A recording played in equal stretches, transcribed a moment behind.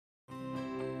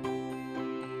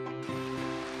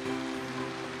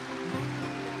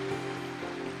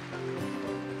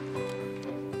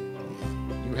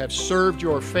have served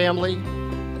your family,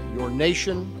 your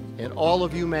nation, and all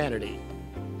of humanity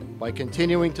by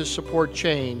continuing to support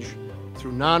change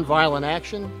through nonviolent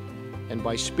action and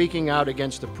by speaking out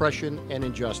against oppression and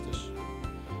injustice.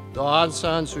 To Aung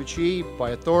San Suu Kyi,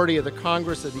 by authority of the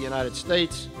Congress of the United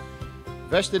States,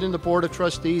 vested in the Board of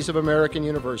Trustees of American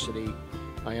University,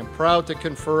 I am proud to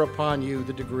confer upon you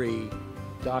the degree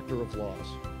Doctor of Laws.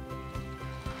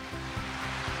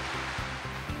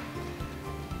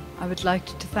 I would like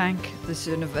to thank this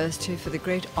university for the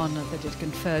great honor that it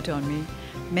conferred on me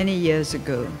many years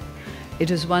ago. It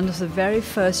was one of the very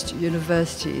first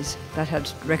universities that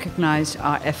had recognized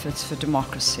our efforts for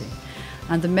democracy.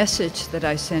 And the message that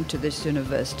I sent to this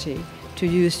university, to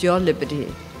use your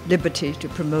liberty to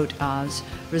promote ours,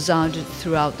 resounded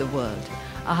throughout the world.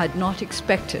 I had not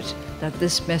expected that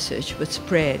this message would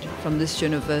spread from this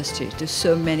university to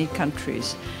so many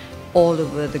countries all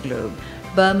over the globe.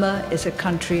 Burma is a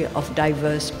country of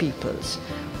diverse peoples.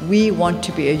 We want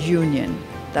to be a union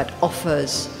that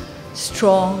offers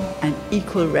strong and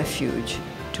equal refuge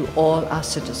to all our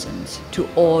citizens, to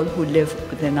all who live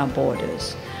within our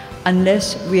borders.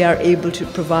 Unless we are able to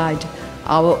provide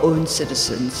our own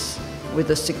citizens with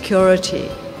the security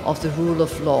of the rule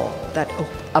of law that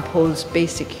upholds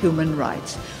basic human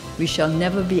rights, we shall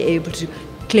never be able to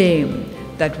claim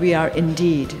that we are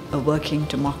indeed a working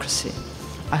democracy.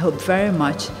 I hope very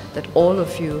much that all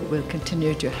of you will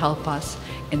continue to help us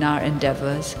in our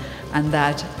endeavors and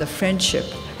that the friendship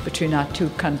between our two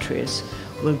countries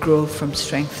will grow from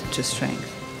strength to strength.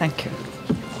 Thank you.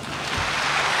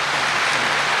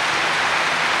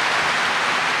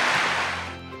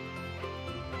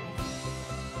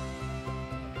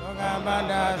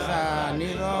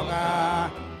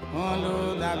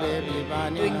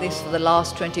 Doing this for the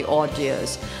last 20-odd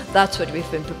years. That's what we've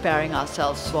been preparing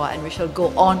ourselves for, and we shall go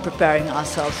on preparing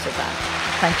ourselves for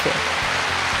that. Thank you.